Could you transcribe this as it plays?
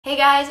Hey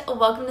guys,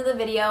 welcome to the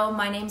video.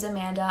 My name's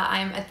Amanda.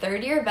 I'm a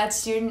third year vet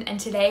student and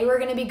today we're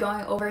going to be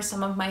going over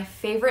some of my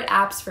favorite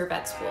apps for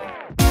vet school.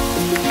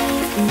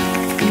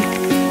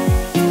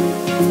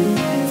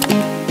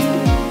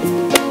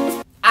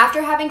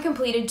 After having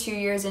completed 2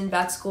 years in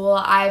vet school,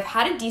 I've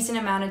had a decent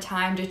amount of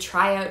time to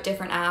try out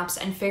different apps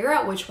and figure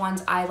out which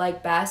ones I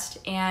like best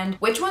and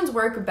which ones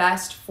work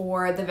best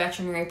for the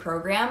veterinary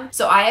program.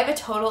 So I have a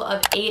total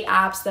of 8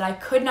 apps that I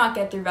could not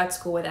get through vet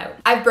school without.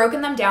 I've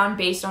broken them down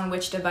based on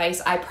which device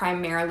I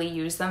primarily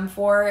use them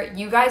for.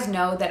 You guys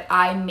know that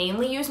I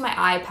mainly use my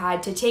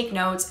iPad to take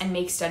notes and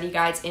make study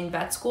guides in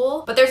vet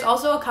school, but there's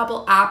also a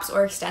couple apps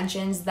or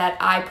extensions that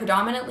I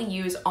predominantly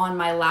use on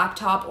my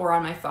laptop or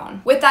on my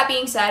phone. With that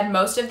being said,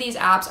 most of these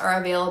apps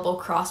are available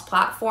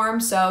cross-platform,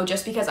 so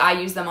just because I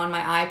use them on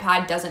my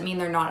iPad doesn't mean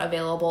they're not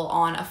available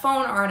on a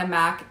phone or on a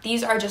Mac.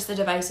 These are just the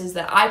devices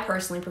that I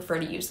personally prefer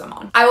to use them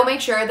on. I will make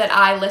sure that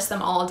I list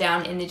them all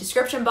down in the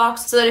description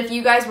box so that if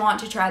you guys want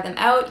to try them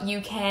out,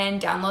 you can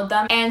download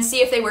them and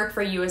see if they work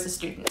for you as a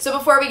student. So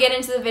before we get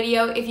into the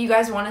video, if you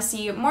guys want to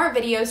see more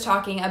videos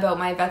talking about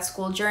my vet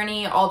school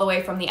journey all the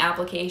way from the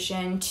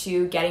application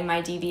to getting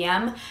my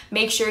DVM,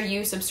 make sure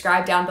you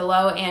subscribe down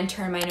below and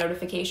turn my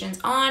notifications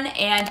on.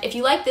 And if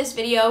you like this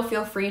video,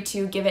 feel free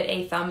to give it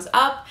a thumbs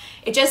up.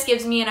 It just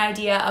gives me an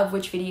idea of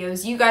which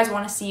videos you guys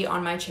want to see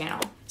on my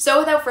channel. So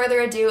without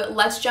further ado,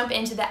 let's jump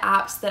into the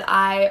apps that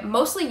I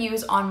mostly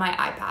use on my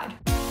iPad.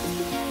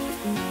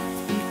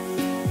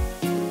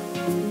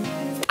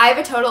 I have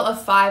a total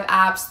of 5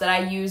 apps that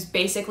I use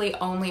basically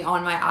only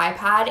on my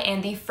iPad,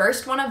 and the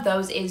first one of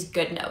those is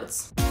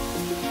Goodnotes.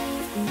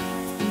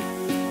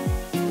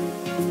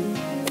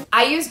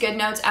 I use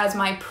Goodnotes as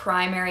my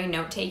primary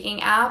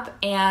note-taking app,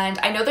 and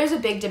I know there's a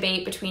big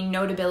debate between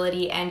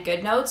Notability and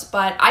Goodnotes,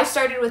 but I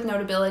started with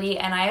Notability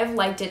and I have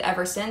liked it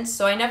ever since,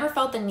 so I never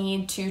felt the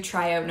need to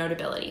try out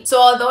Notability.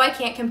 So although I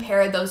can't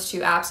compare those two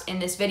apps in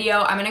this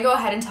video, I'm gonna go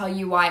ahead and tell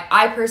you why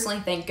I personally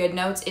think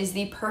Goodnotes is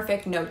the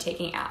perfect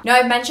note-taking app. Now,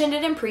 I've mentioned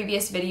it in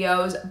previous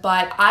videos,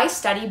 but I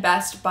study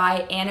best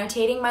by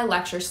annotating my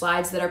lecture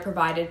slides that are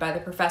provided by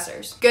the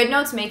professors.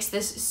 Goodnotes makes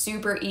this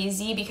super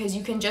easy because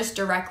you can just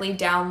directly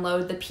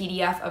download the PDF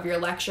of your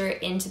lecture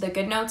into the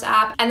Goodnotes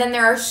app, and then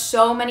there are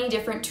so many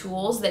different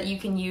tools that you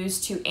can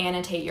use to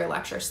annotate your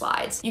lecture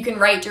slides. You can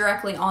write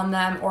directly on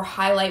them or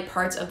highlight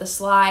parts of the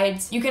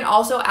slides. You can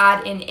also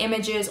add in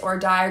images or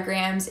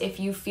diagrams if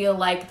you feel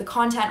like the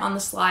content on the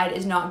slide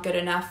is not good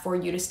enough for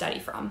you to study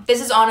from.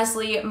 This is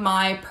honestly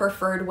my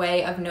preferred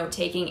way of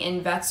note-taking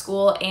in vet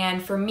school,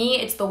 and for me,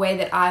 it's the way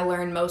that I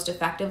learn most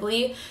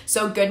effectively,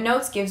 so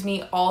Goodnotes gives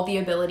me all the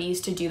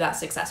abilities to do that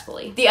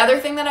successfully. The other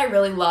thing that I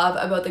really love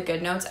about the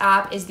Goodnotes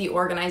app is the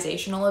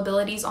organizational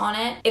abilities on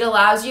it. It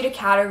allows you to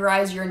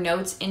categorize your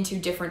notes into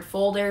different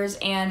folders,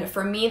 and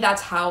for me,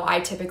 that's how I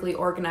typically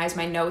organize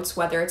my notes,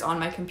 whether it's on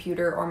my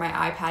computer or my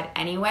iPad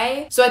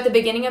anyway. So at the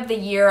beginning of the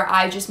year,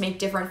 I just make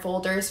different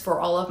folders for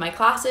all of my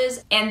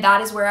classes, and that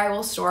is where I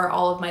will store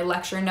all of my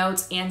lecture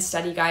notes and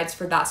study guides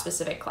for that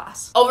specific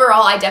class.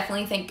 Overall, I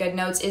definitely think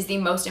Goodnotes is the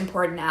most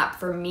important app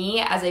for me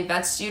as a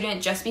vet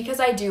student just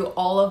because I do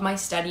all of my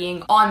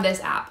studying on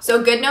this app.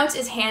 So Goodnotes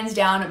is hands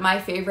down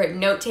my favorite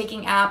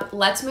note-taking app.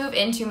 Let's move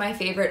into my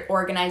favorite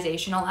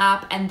organizational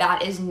app, and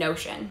that is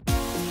Notion.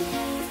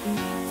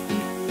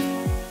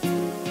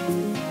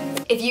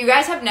 If you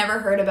guys have never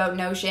heard about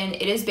Notion,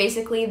 it is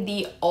basically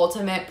the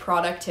ultimate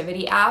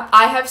productivity app.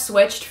 I have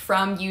switched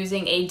from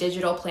using a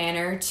digital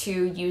planner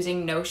to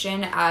using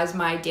Notion as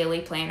my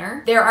daily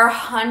planner. There are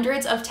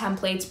hundreds of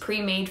templates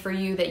pre-made for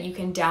you that you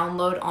can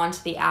download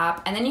onto the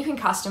app, and then you can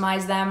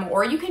customize them,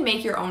 or you can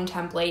make your own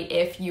template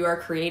if you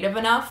are creative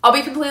enough. I'll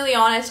be completely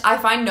honest, I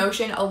find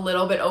Notion a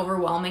little bit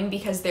overwhelming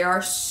because there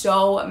are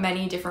so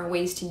many different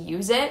ways to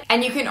use it,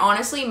 and you can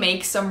honestly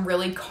make some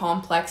really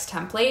complex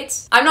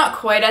templates. I'm not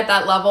quite at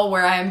that level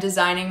where I am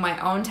designing my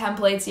own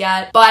templates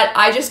yet, but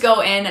I just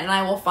go in and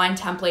I will find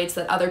templates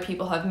that other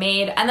people have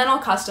made, and then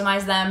I'll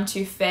customize them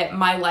to fit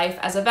my life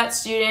as a vet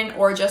student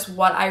or just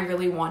what I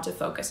really want to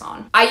focus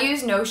on. I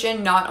use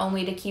Notion not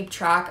only to keep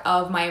track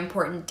of my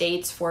important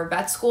dates for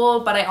vet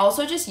school, but I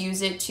also just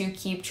use it to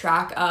keep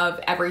track of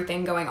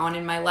everything going on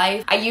in my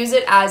life. I use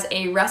it as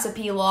a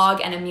recipe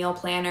log and a meal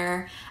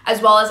planner,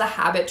 as well as a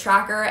habit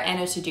tracker and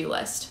a to-do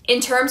list.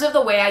 In terms of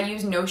the way I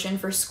use Notion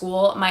for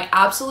school, my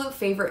absolute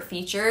favorite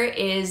feature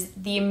is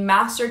the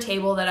master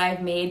table that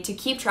I've made to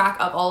keep track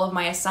of all of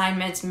my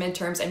assignments,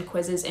 midterms, and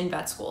quizzes in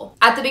vet school.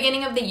 At the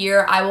beginning of the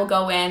year, I will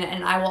go in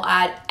and I will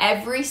add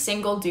every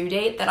single due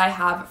date that I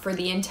have for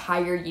the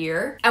entire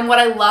year. And what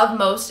I love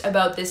most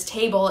about this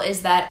table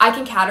is that I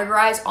can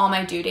categorize all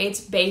my due dates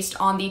based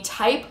on the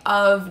type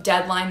of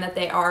deadline that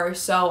they are,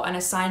 so an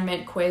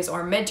assignment, quiz,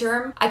 or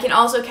midterm. I can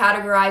also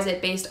categorize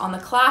it based on the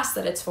class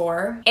that it's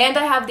for, and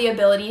I have the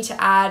ability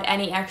to add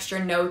any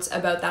extra notes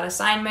about that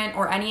assignment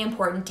or any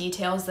important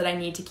details that I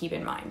need to keep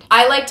in mind.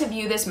 I like to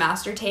view this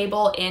master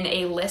table in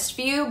a list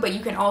view, but you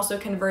can also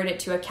convert it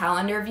to a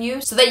calendar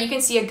view so that you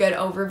can see a good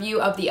overview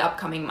of the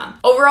upcoming month.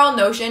 Overall,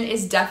 Notion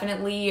is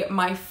definitely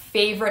my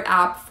favorite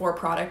app for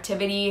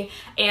productivity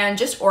and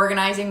just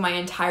organizing my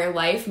entire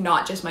life,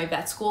 not just my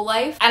vet school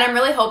life. And I'm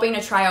really hoping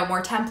to try out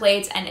more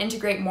templates and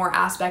integrate more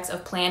aspects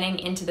of planning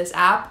into this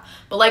app.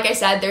 But like I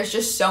said, there's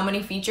just so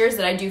many features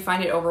that I do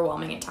find it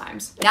overwhelming at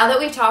times. Now that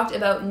we've talked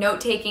about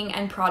note-taking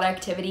and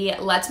productivity,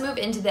 let's move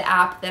into the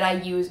app that I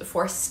use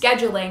for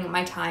scheduling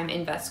my time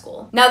in vet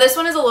school. Now this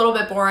one is a little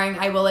bit boring,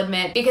 I will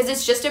admit, because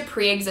it's just a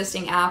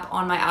pre-existing app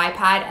on my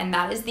iPad, and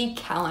that is the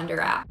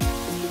calendar app.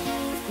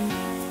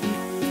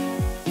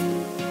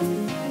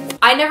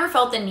 I never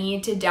felt the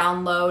need to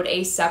download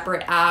a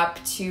separate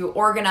app to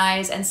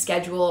organize and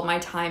schedule my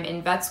time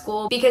in vet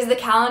school because the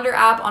calendar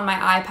app on my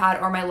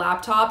iPad or my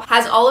laptop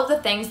has all of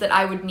the things that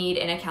I would need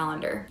in a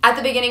calendar. At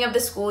the beginning of the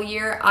school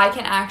year, I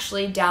can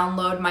actually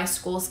download my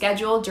school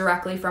schedule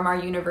directly from our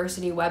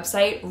university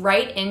website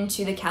right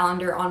into the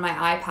calendar on my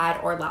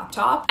iPad or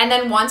laptop. And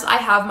then once I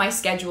have my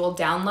schedule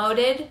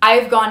downloaded,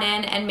 I've gone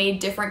in and made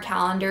different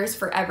calendars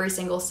for every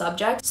single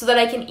subject so that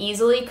I can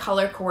easily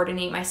color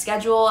coordinate my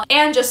schedule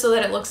and just so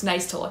that it looks nice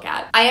to look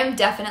at. I am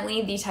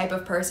definitely the type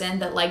of person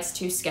that likes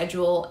to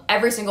schedule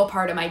every single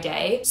part of my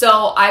day. So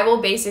I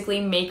will basically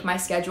make my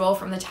schedule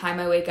from the time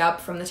I wake up,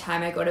 from the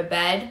time I go to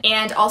bed,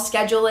 and I'll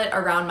schedule it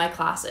around my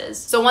classes.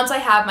 So once I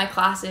have my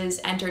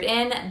classes entered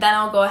in, then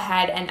I'll go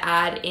ahead and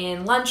add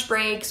in lunch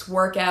breaks,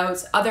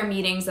 workouts, other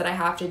meetings that I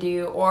have to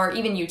do, or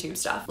even YouTube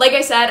stuff. Like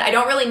I said, I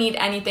don't really need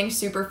anything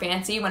super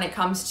fancy when it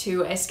comes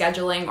to a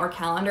scheduling or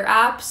calendar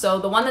app. So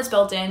the one that's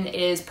built in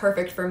is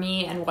perfect for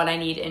me and what I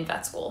need in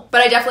vet school.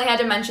 But I definitely had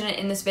to mention it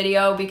in this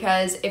video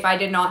because if I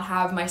did not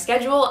have my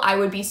schedule, I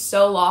would be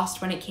so lost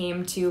when it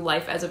came to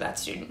life as a vet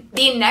student.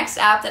 The next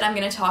app that I'm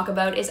going to talk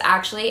about is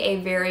actually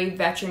a very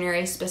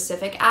veterinary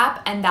specific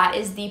app, and that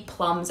is the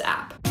Plumb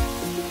app.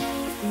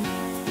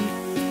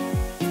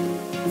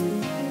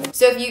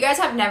 So if you guys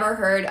have never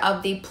heard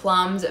of the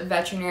Plumb's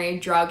veterinary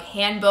drug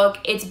handbook,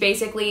 it's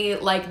basically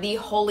like the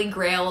holy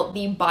grail,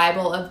 the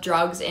Bible of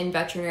drugs in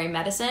veterinary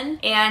medicine.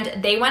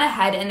 And they went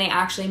ahead and they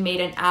actually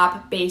made an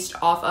app based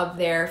off of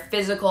their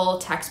physical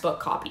textbook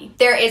copy.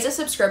 There is a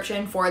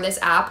subscription for this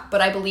app, but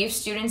I believe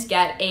students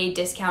get a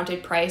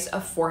discounted price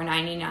of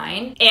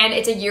 $4.99. And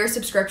it's a year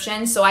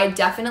subscription, so I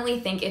definitely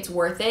think it's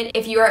worth it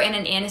if you are in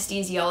an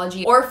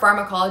anesthesiology or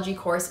pharmacology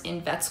course in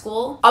vet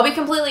school. I'll be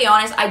completely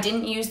honest, I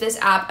didn't use this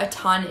app a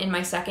ton in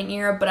my second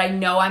year, but I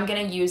know I'm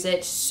going to use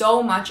it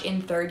so much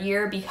in third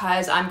year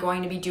because I'm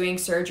going to be doing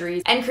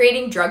surgeries and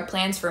creating drug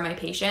plans for my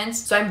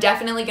patients. So I'm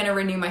definitely going to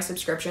renew my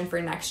subscription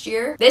for next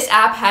year. This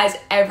app has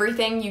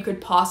everything you could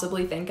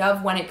possibly think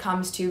of when it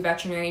comes to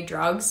veterinary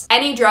drugs.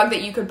 Any drug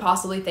that you could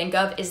possibly think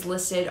of is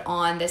listed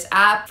on this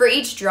app. For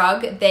each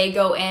drug, they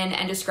go in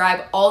and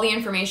describe all the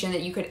information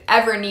that you could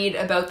ever need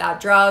about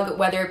that drug,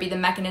 whether it be the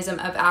mechanism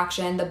of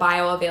action, the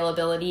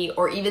bioavailability,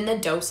 or even the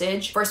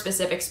dosage for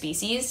specific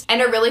species.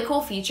 And a really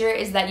cool feature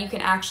is that you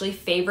can actually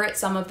favorite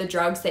some of the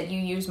drugs that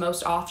you use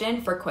most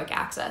often for quick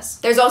access.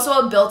 There's also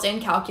a built-in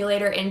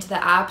calculator into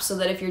the app so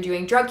that if you're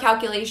doing drug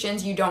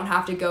calculations, you don't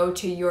have to go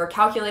to your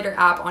calculator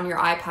app on your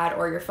iPad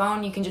or your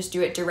phone. You can just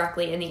do it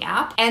directly in the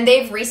app. And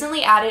they've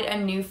recently added a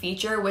new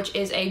feature, which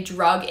is a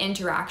drug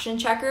interaction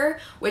checker,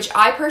 which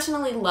I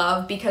personally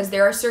love because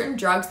there are certain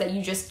drugs that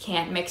you just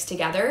can't mix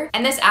together.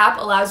 And this app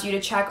allows you to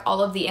check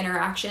all of the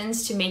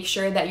interactions to make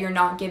sure that you're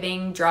not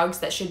giving drugs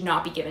that should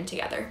not be given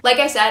together. Like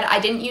I said, I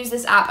didn't use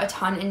this app a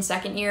ton in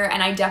second year,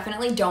 and I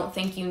definitely don't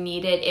think you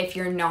need it if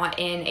you're not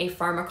in a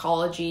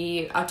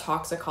pharmacology, a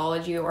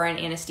toxicology, or an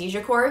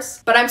anesthesia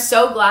course. But I'm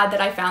so glad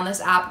that I found this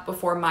app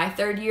before my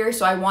third year,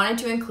 so I wanted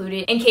to include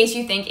it in case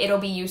you think it'll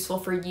be useful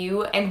for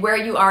you and where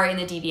you are in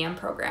the DVM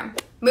program.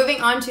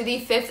 Moving on to the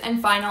fifth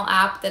and final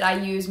app that I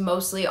use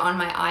mostly on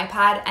my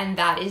iPad, and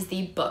that is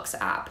the Books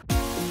app.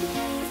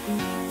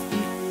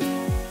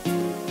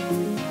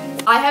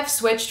 I have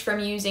switched from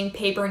using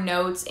paper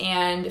notes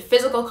and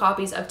physical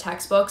copies of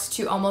textbooks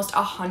to almost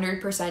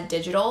 100%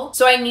 digital.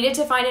 So I needed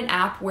to find an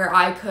app where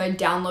I could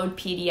download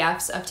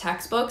PDFs of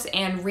textbooks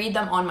and read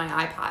them on my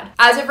iPad.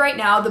 As of right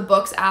now, the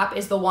Books app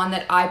is the one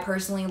that I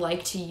personally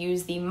like to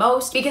use the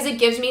most because it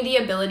gives me the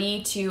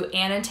ability to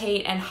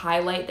annotate and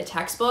highlight the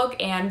textbook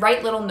and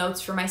write little notes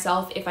for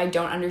myself if I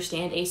don't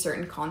understand a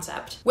certain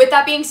concept. With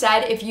that being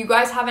said, if you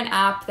guys have an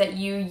app that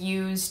you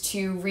use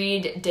to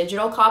read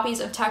digital copies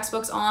of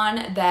textbooks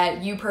on that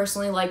you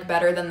personally like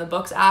better than the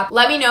Books app,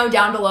 let me know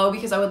down below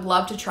because I would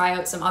love to try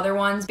out some other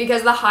ones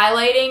because the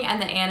highlighting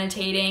and the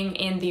annotating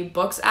in the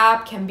Books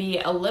app can be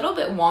a little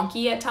bit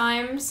wonky at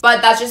times,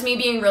 but that's just me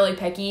being really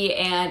picky,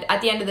 and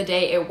at the end of the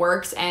day it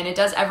works and it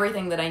does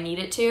everything that I need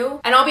it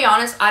to. And I'll be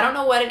honest, I don't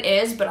know what it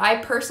is, but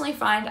I personally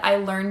find I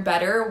learn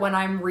better when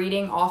I'm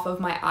reading off of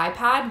my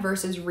iPad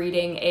versus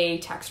reading a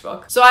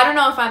textbook. So I don't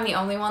know if I'm the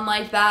only one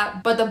like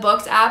that, but the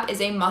Books app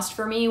is a must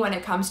for me when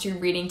it comes to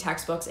reading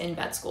textbooks in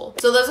vet school.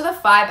 So those are the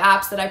 5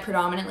 apps that I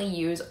predominantly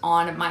use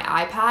on my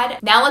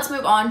iPad. Now let's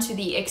move on to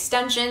the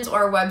extensions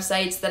or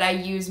websites that I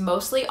use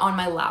mostly on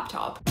my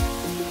laptop.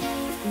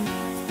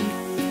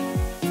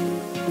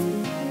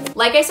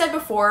 Like I said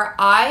before,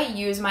 I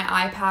use my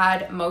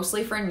iPad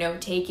mostly for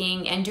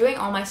note-taking and doing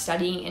all my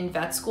studying in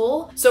vet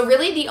school. So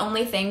really the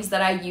only things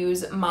that I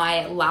use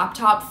my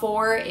laptop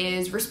for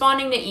is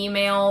responding to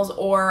emails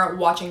or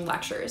watching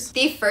lectures.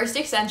 The first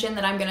extension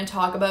that I'm going to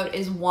talk about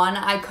is one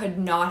I could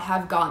not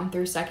have gotten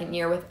through second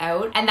year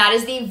without, and that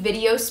is the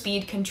Video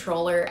Speed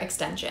Controller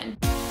extension.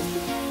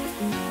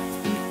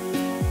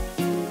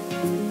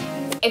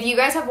 If you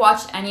guys have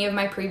watched any of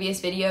my previous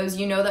videos,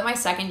 you know that my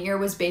second year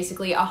was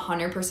basically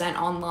 100%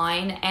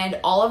 online, and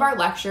all of our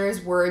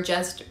lectures were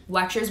just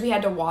lectures we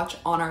had to watch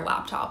on our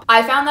laptop.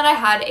 I found that I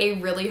had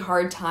a really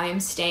hard time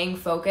staying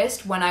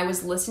focused when I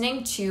was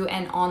listening to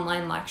an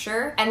online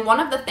lecture, and one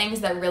of the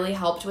things that really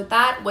helped with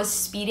that was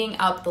speeding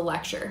up the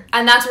lecture.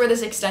 And that's where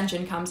this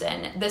extension comes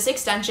in. This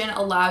extension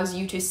allows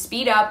you to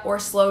speed up or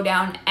slow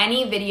down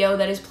any video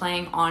that is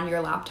playing on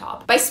your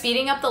laptop. By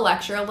speeding up the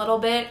lecture a little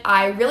bit,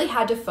 I really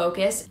had to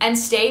focus and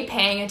stay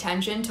paying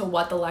attention to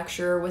what the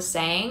lecturer was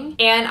saying,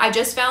 and I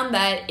just found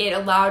that it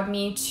allowed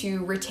me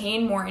to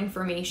retain more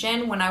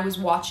information when I was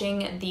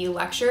watching the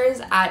lectures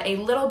at a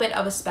little bit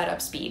of a sped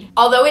up speed.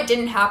 Although it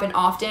didn't happen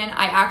often,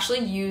 I actually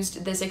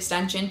used this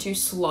extension to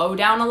slow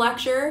down a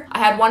lecture. I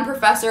had one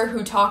professor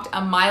who talked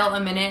a mile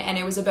a minute, and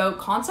it was about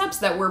concepts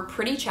that were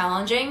pretty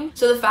challenging,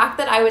 so the fact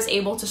that I was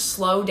able to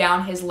slow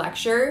down his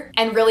lecture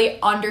and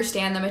really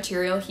understand the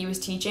material he was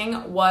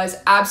teaching was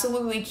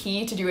absolutely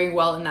key to doing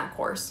well in that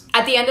course.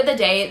 At the end of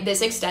the day,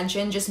 this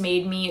extension just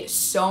made me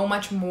so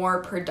much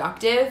more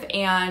productive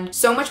and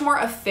so much more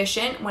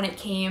efficient when it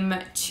came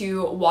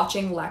to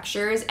watching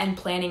lectures and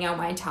planning out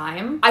my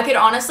time. I could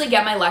honestly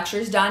get my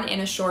lectures done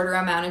in a shorter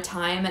amount of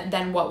time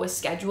than what was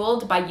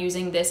scheduled by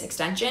using this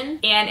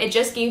extension, and it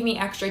just gave me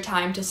extra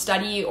time to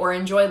study or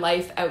enjoy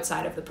life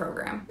outside of the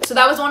program. So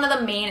that was one of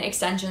the main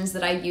extensions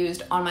that I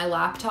used on my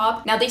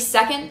laptop. Now the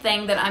second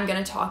thing that I'm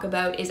going to talk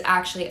about is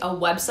actually a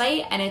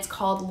website, and it's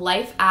called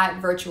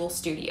LifeAt Virtual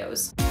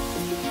Studios.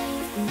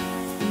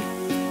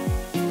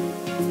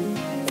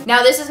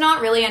 Now this is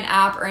not really an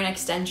app or an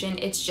extension,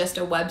 it's just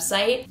a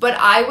website, but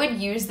I would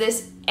use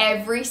this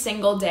every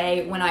single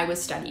day when I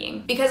was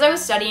studying. Because I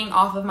was studying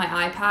off of my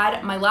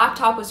iPad, my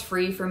laptop was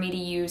free for me to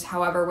use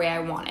however way I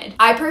wanted.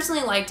 I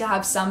personally like to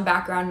have some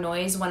background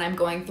noise when I'm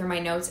going through my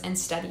notes and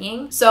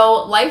studying.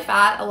 So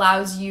LifeAt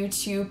allows you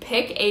to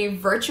pick a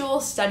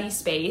virtual study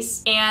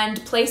space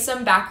and play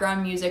some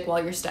background music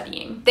while you're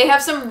studying. They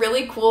have some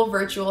really cool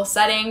virtual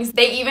settings.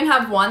 They even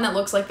have one that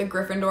looks like the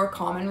Gryffindor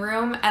common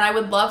room, and I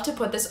would love to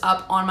put this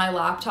up on my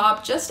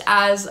laptop just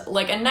as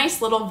like a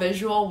nice little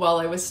visual while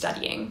I was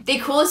studying. The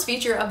coolest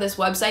feature of this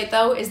website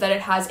though is that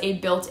it has a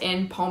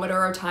built-in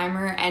Pomodoro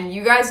timer, and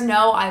you guys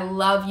know I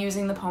love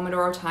using the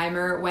Pomodoro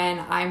timer when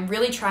I'm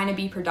really trying to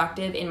be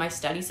productive in my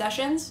study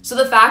sessions. So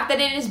the fact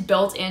that it is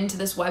built into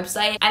this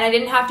website and I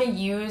didn't have to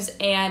use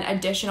an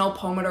additional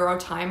Pomodoro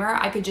timer,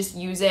 I could just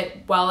use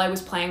it while I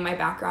was playing my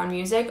background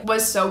music,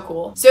 was so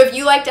cool. So if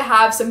you like to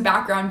have some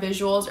background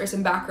visuals or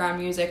some background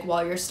music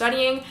while you're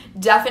studying,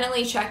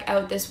 definitely check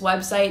out this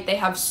website. They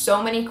have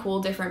so many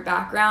cool different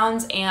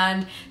backgrounds,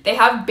 and they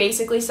have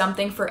basically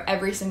something for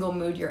every single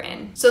mood you're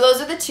in. So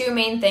those are the two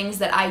main things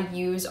that I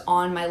use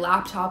on my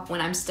laptop when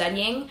I'm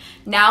studying.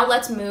 Now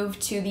let's move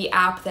to the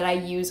app that I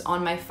use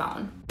on my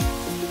phone.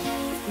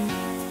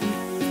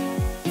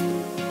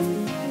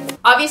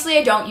 Obviously,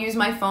 I don't use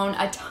my phone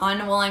a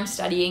ton while I'm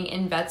studying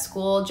in vet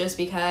school just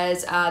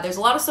because there's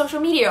a lot of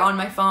social media on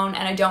my phone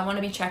and I don't want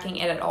to be checking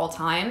it at all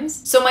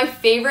times. So my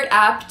favorite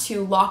app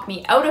to lock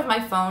me out of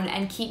my phone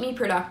and keep me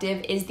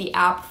productive is the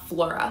app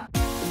Flora.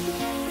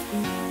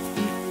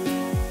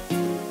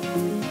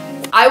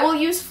 I will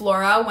use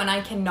Flora when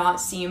I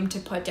cannot seem to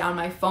put down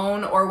my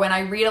phone, or when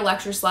I read a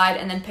lecture slide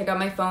and then pick up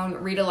my phone,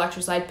 read a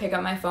lecture slide, pick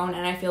up my phone,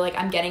 and I feel like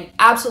I'm getting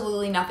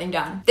absolutely nothing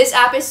done. This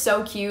app is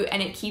so cute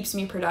and it keeps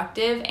me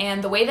productive,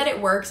 and the way that it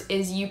works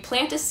is you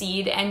plant a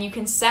seed and you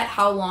can set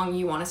how long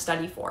you want to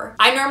study for.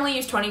 I normally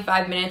use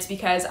 25 minutes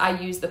because I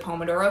use the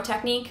Pomodoro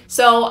technique.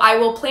 So I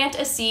will plant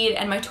a seed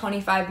and my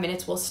 25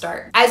 minutes will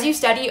start. As you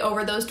study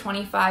over those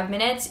 25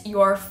 minutes,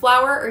 your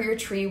flower or your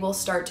tree will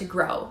start to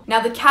grow.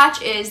 Now the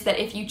catch is that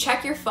if you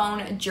check your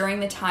phone during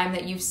the time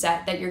that you've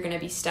set that you're going to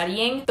be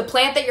studying, the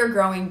plant that you're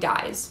growing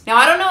dies. Now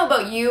I don't know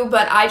about you,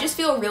 but I just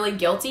feel really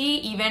guilty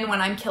even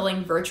when I'm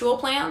killing virtual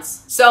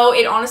plants. So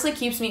it honestly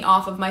keeps me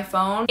off of my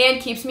phone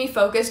and keeps me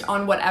focused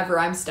on whatever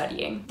I'm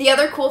studying. The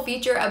other cool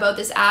feature about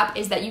this app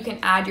is that you can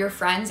add your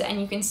friends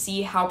and you can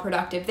see how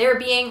productive they're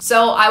being.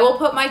 So I will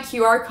put my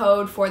QR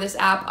code for this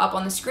app up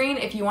on the screen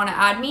if you want to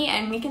add me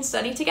and we can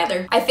study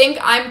together. I think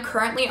I'm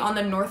currently on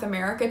the North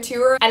America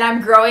tour and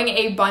I'm growing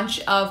a bunch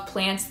of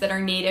plants that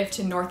are native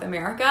native to North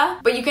America,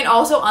 but you can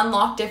also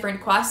unlock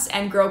different quests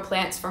and grow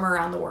plants from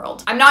around the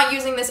world. I'm not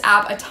using this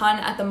app a ton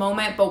at the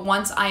moment, but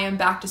once I am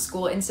back to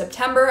school in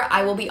September,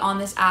 I will be on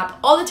this app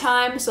all the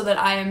time so that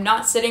I am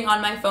not sitting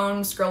on my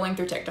phone scrolling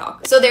through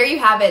TikTok. So there you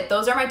have it.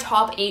 Those are my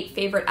top 8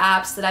 favorite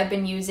apps that I've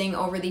been using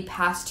over the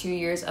past 2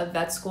 years of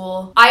vet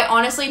school. I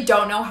honestly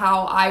don't know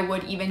how I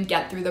would even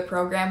get through the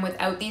program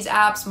without these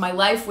apps. My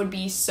life would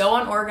be so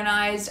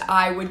unorganized,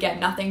 I would get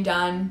nothing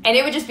done, and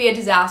it would just be a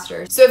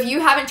disaster. So if you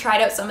haven't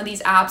tried out some of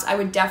these apps, I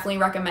would definitely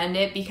recommend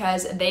it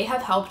because they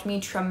have helped me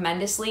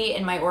tremendously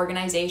in my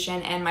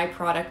organization and my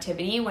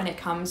productivity when it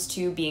comes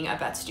to being a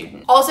vet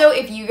student. Also,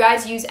 if you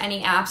guys use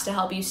any apps to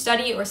help you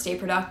study or stay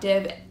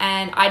productive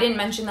and I didn't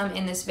mention them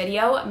in this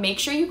video, make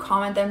sure you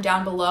comment them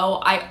down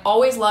below. I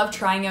always love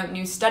trying out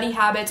new study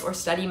habits or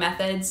study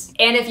methods.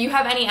 And if you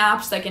have any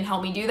apps that can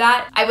help me do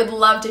that, I would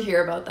love to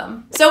hear about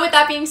them. So with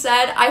that being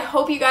said, I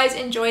hope you guys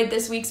enjoyed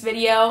this week's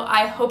video.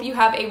 I hope you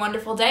have a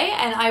wonderful day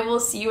and I will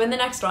see you in the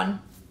next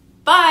one.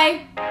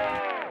 Bye!